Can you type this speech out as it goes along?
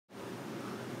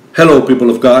Hello, people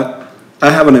of God.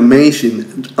 I have an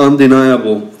amazing,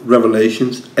 undeniable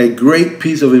revelations, a great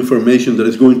piece of information that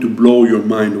is going to blow your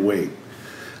mind away.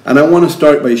 And I want to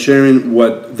start by sharing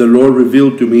what the Lord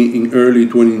revealed to me in early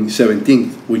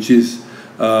 2017, which is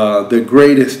the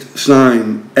greatest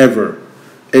sign ever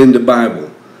in the Bible.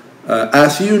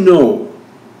 As you know,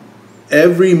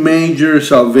 every major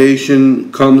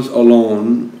salvation comes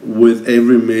along with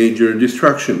every major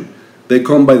destruction. They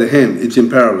come by the hand. It's in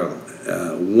parallel.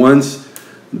 Once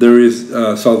there is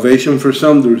salvation for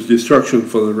some, there is destruction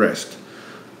for the rest,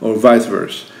 or vice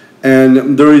versa.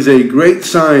 And there is a great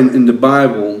sign in the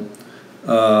Bible,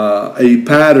 a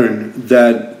pattern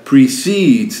that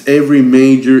precedes every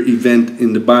major event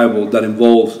in the Bible that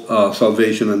involves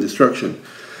salvation and destruction.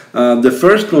 The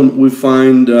first one we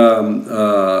find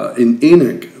in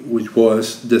Enoch, which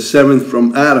was the seventh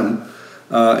from Adam,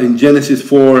 in Genesis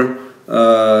 4,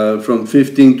 from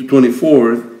 15 to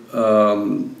 24.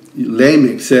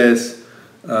 Lamech says,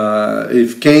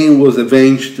 if Cain was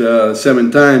avenged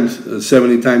 7 times,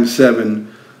 70 times 7,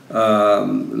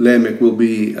 Lamech will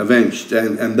be avenged,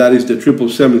 and that is the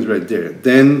 777 right there.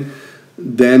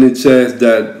 Then it says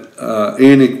that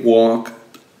Enoch walked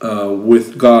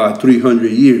with God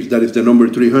 300 years. That is the number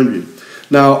 300.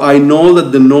 Now I know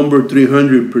that the number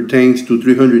 300 pertains to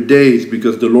 300 days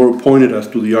because the Lord pointed us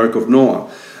to the Ark of Noah.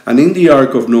 And in the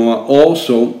Ark of Noah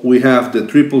also we have the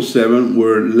 777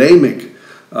 where Lamech,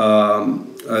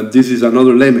 this is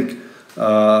another Lamech,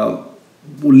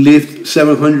 lived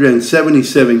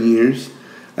 777 years,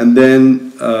 and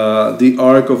then the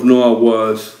Ark of Noah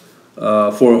was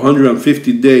for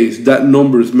 150 days. That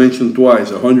number is mentioned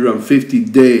twice. 150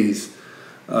 days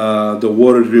the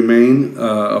waters remain.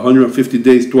 150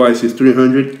 days twice is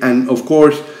 300, and of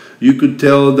course you could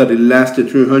tell that it lasted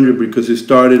 300 because it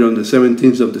started on the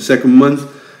 17th of the second month,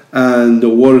 and the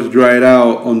waters dried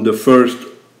out on the first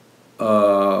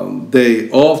day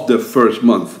of the first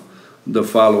month the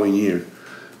following year.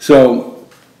 So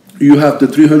you have the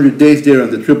 300 days there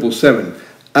and the 777.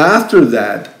 After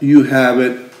that, you have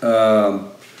it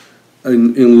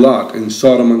in Lot, in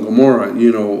Sodom and Gomorrah,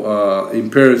 you know,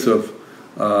 in periods of,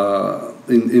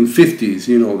 in 50s,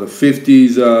 you know, the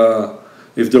 50s,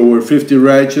 if there were 50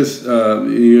 righteous,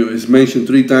 it's mentioned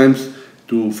 3 times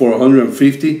for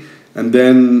 150, and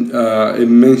then it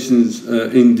mentions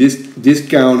in this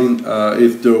discounting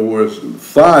if there was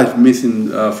 5 missing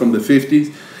from the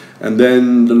 50s, and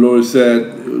then the Lord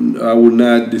said, I would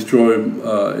not destroy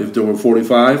if there were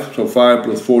 45, so 5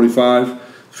 plus 45,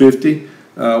 50.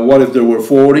 What if there were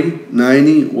 40,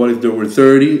 90? What if there were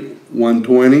 30,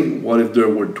 120? What if there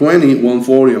were 20,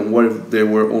 140? And what if there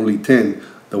were only 10?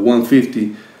 The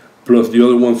 150 plus the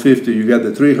other 150, you got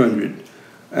the 300.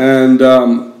 And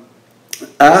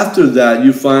after that,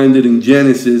 you find it in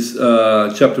Genesis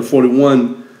chapter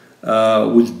 41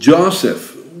 with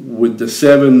Joseph, with the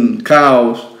 7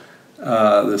 cows,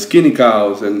 the skinny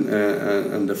cows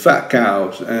and the fat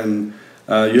cows. And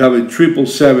you have a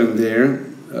 777 there.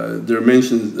 They're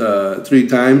mentioned 3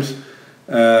 times.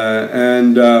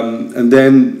 And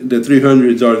then the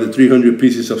 300s are the 300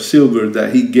 pieces of silver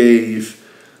that he gave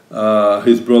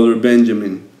his brother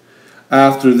Benjamin.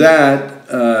 After that,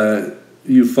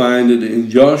 you find it in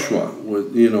Joshua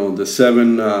with, you know, the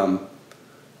 7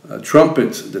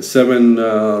 trumpets, the 7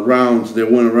 rounds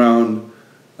that went around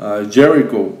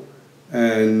Jericho,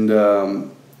 and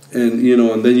you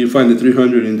know, and then you find the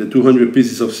 300 in the 200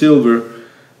 pieces of silver,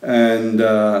 and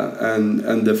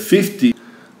the 50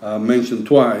 mentioned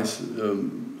twice,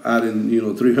 adding, you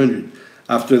know, 300.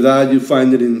 After that, you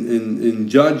find it in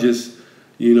Judges,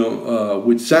 you know,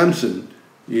 with Samson.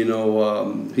 You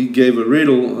know, he gave a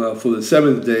riddle for the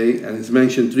 7th day, and it's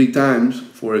mentioned 3 times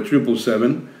for a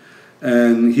 777.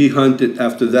 And he hunted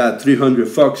after that 300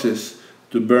 foxes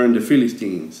to burn the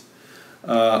Philistines.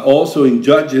 Also in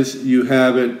Judges, you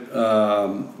have it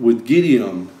with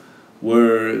Gideon,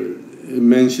 where it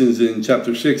mentions in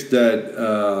chapter 6 that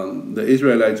the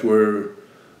Israelites were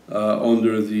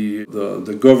under the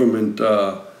government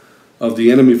of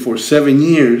the enemy for 7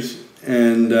 years.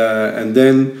 And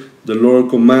then the Lord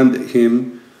commanded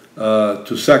him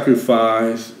to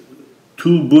sacrifice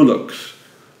 2 bullocks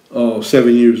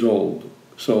 7 years old.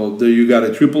 So there you got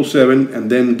a 777, and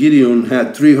then Gideon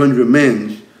had 300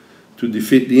 men to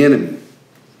defeat the enemy.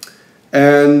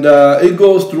 And it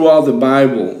goes throughout the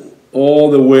Bible, all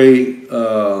the way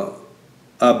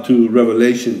up to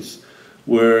Revelations,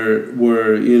 where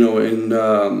you know,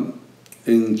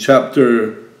 in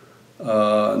chapter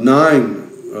 9.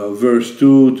 Verse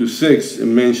 2 to 6, it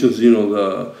mentions, you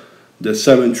know, the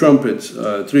 7 trumpets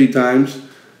 3 times,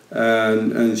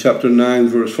 and chapter 9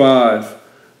 verse 5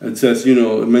 It says, you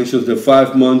know, it mentions the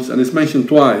 5 months, and it's mentioned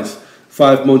twice.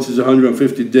 5 months is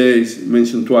 150 days,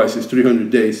 mentioned twice, it's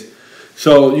 300 days.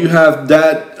 So you have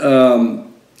that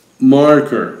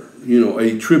marker, you know,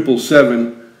 a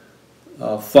 777,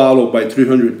 followed by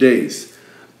 300 days.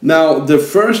 Now, the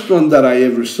first one that I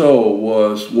ever saw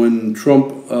was when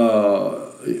Trump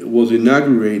was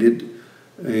inaugurated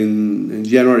in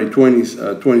January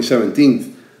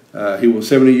 2017. He was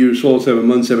 70 years old, 7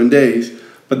 months, 7 days.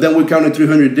 But then we counted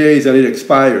 300 days and it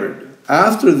expired.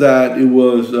 After that, it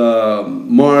was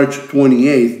March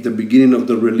 28th, the beginning of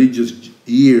the religious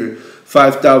year,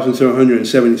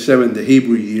 5,777, the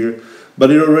Hebrew year.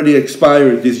 But it already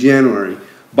expired this January.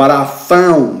 But I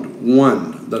found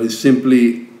one that is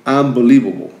simply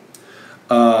unbelievable.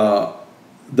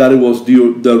 That it was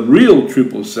the real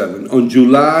 777 on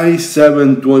July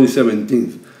 7,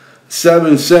 2017.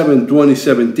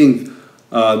 7/7/2017,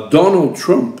 Donald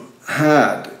Trump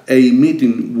had a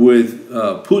meeting with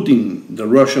Putin, the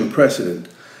Russian president.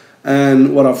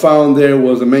 And what I found there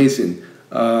was amazing.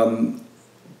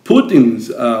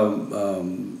 Putin's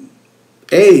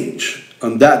age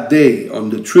on that day, on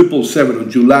the 777, on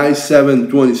July 7,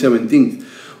 2017,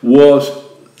 was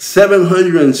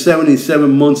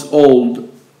 777 months old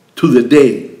to the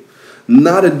day.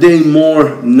 Not a day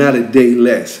more, not a day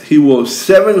less. He was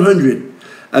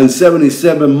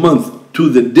 777 months to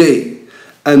the day,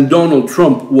 and Donald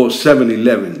Trump was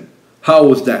 711. How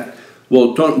was that?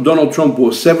 Well, Donald Trump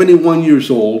was 71 years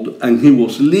old, and he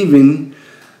was living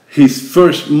his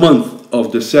first month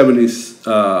of the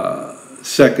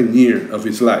 72nd year of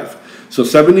his life. So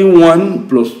 71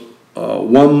 plus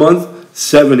 1 month,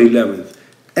 711.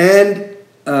 And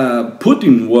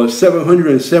Putin was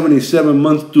 777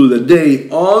 months to the day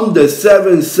on the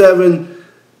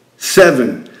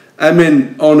 777. I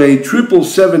mean, on a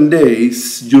 777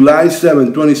 days, July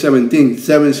 7, 2017,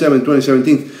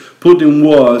 7/7/2017, Putin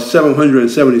was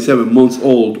 777 months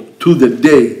old to the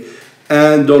day,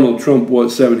 and Donald Trump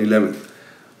was 711.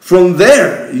 From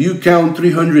there, you count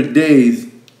 300 days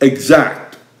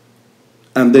exact,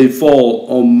 and they fall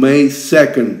on May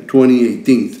 2nd,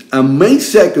 2018. And May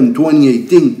 2nd,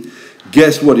 2018,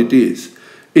 guess what it is?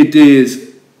 It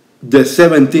is the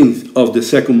 17th of the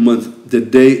second month, the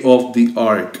day of the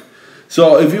Ark.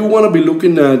 So if you want to be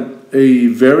looking at a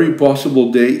very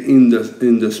possible day in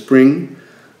the spring,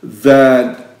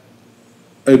 that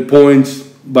it points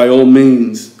by all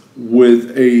means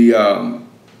with a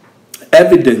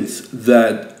evidence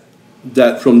that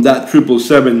from that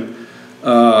 777,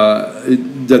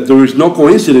 that there is no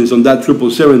coincidence on that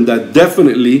 777, that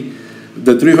definitely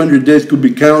the 300 days could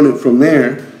be counted from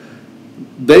there.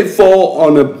 They fall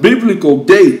on a biblical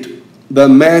date that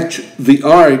match the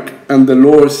Ark, and the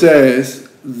Lord says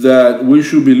that we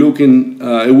should be looking,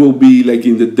 it will be like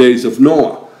in the days of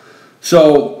Noah.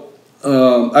 So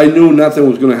I knew nothing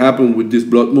was going to happen with this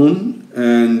blood moon,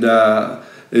 and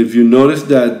if you notice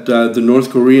that the North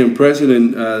Korean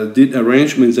president did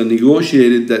arrangements and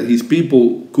negotiated that his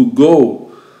people could go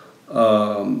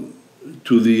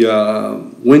to the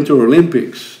Winter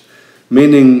Olympics,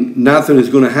 meaning nothing is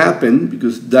going to happen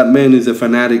because that man is a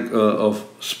fanatic of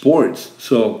sports.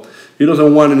 So he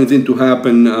doesn't want anything to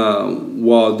happen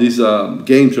while these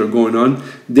games are going on.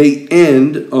 They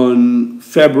end on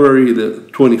February the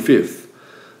 25th.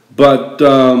 But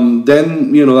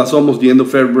then, you know, that's almost the end of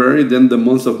February, then the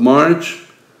month of March,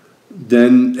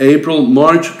 then April.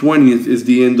 March 20th is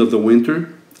the end of the winter,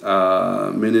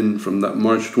 meaning from that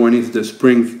March 20th, the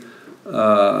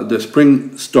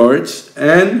spring starts,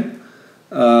 and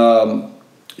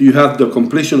you have the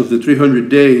completion of the 300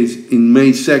 days in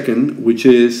May 2nd, which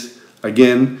is,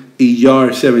 again,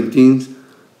 Iyar 17th,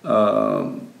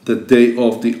 the day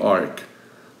of the Ark.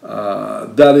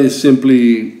 That is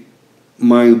simply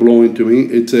mind-blowing to me.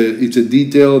 It's a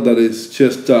detail that is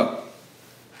just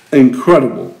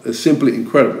incredible. It's simply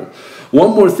incredible.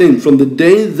 One more thing, from the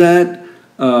day that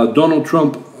Donald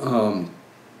Trump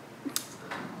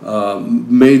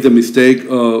made the mistake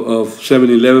of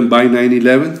 7/11 by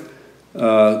 9/11,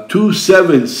 to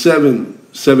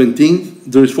 7/7/17,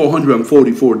 there's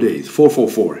 444 days,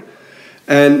 444.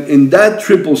 And in that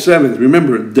 777,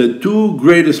 remember, the two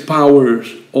greatest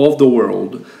powers of the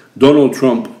world, Donald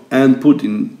Trump and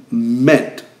Putin,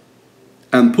 met.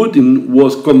 And Putin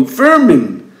was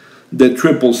confirming the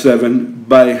 777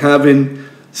 by having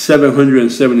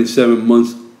 777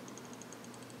 months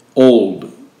old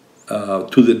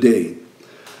to the day.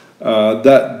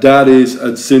 That is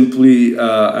simply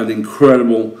an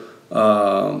incredible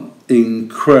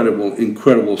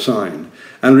sign.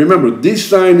 And remember, this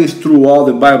sign is through all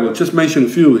the Bible. Just mention a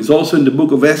few. It's also in the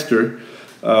book of Esther,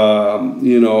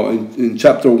 You know, in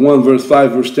chapter 1, verse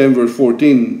 5, verse 10, verse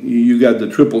 14, you got the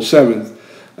 777th.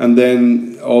 And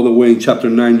then all the way in chapter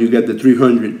 9, you get the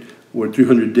 300, where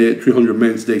 300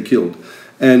 men they killed.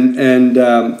 And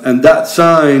that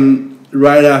sign,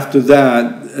 right after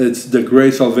that, it's the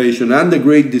great salvation and the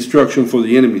great destruction for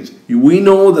the enemies. We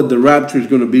know that the rapture is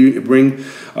going to bring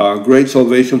great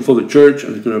salvation for the church,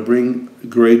 and it's going to bring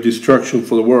great destruction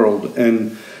for the world.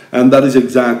 And that is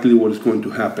exactly what is going to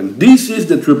happen. This is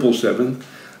the 777.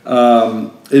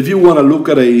 If you want to look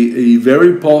at a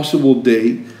very possible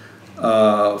day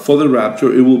for the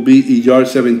rapture, it will be Iyar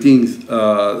 17th,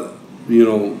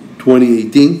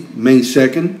 2018, May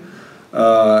 2nd.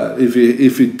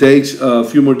 If it takes a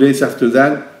few more days after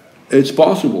that, it's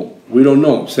possible. We don't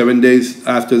know. 7 days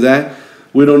after that,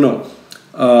 we don't know.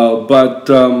 But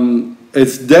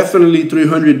it's definitely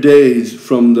 300 days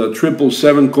from the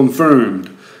 777 confirmed.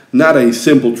 Not a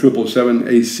simple 777,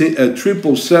 a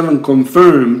 777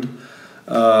 confirmed,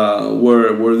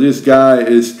 where this guy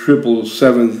is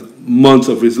 777th months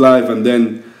of his life, and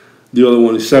then the other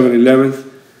one is 7/11th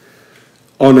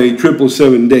on a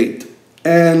 777 date.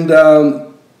 And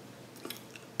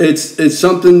it's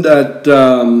something that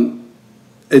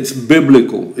it's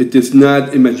biblical. It is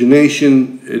not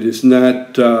imagination. It is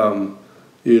not a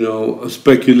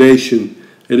speculation.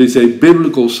 It is a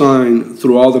biblical sign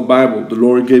throughout the Bible. The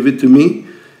Lord gave it to me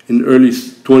in early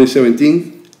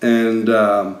 2017, and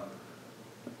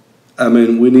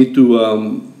we need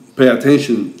to pay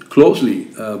attention closely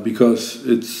because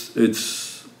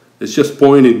it's just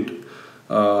pointed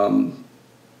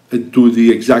to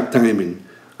the exact timing.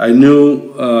 I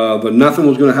knew that nothing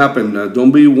was going to happen.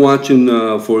 Don't be watching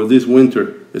for this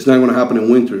winter. It's not going to happen in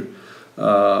winter.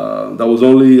 That was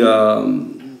only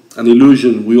an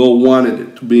illusion. We all wanted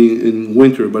it to be in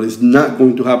winter, but it's not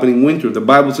going to happen in winter. The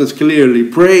Bible says clearly,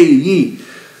 pray ye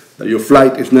that your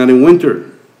flight is not in winter,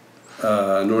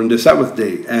 nor in the Sabbath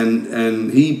day.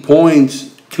 And he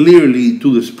points clearly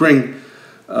to the spring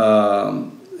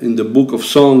in the book of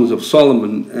Songs of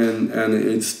Solomon, and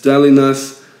it's telling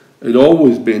us, it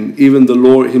always been, even the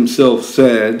Lord himself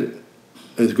said,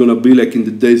 it's going to be like in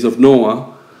the days of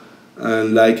Noah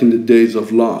and like in the days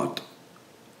of Lot.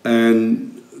 And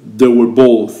they were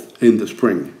both in the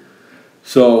spring.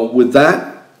 So with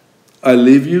that, I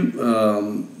leave you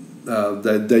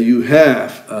that you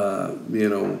have a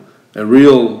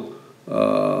real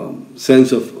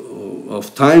sense of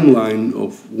timeline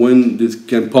of when this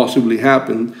can possibly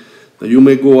happen, that you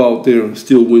may go out there and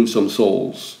still win some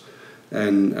souls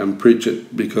and preach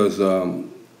it, because and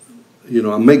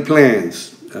make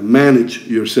plans and manage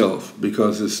yourself,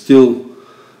 because it's still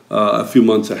a few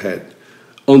months ahead.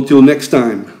 Until next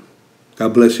time,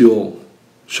 God bless you all.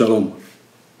 Shalom.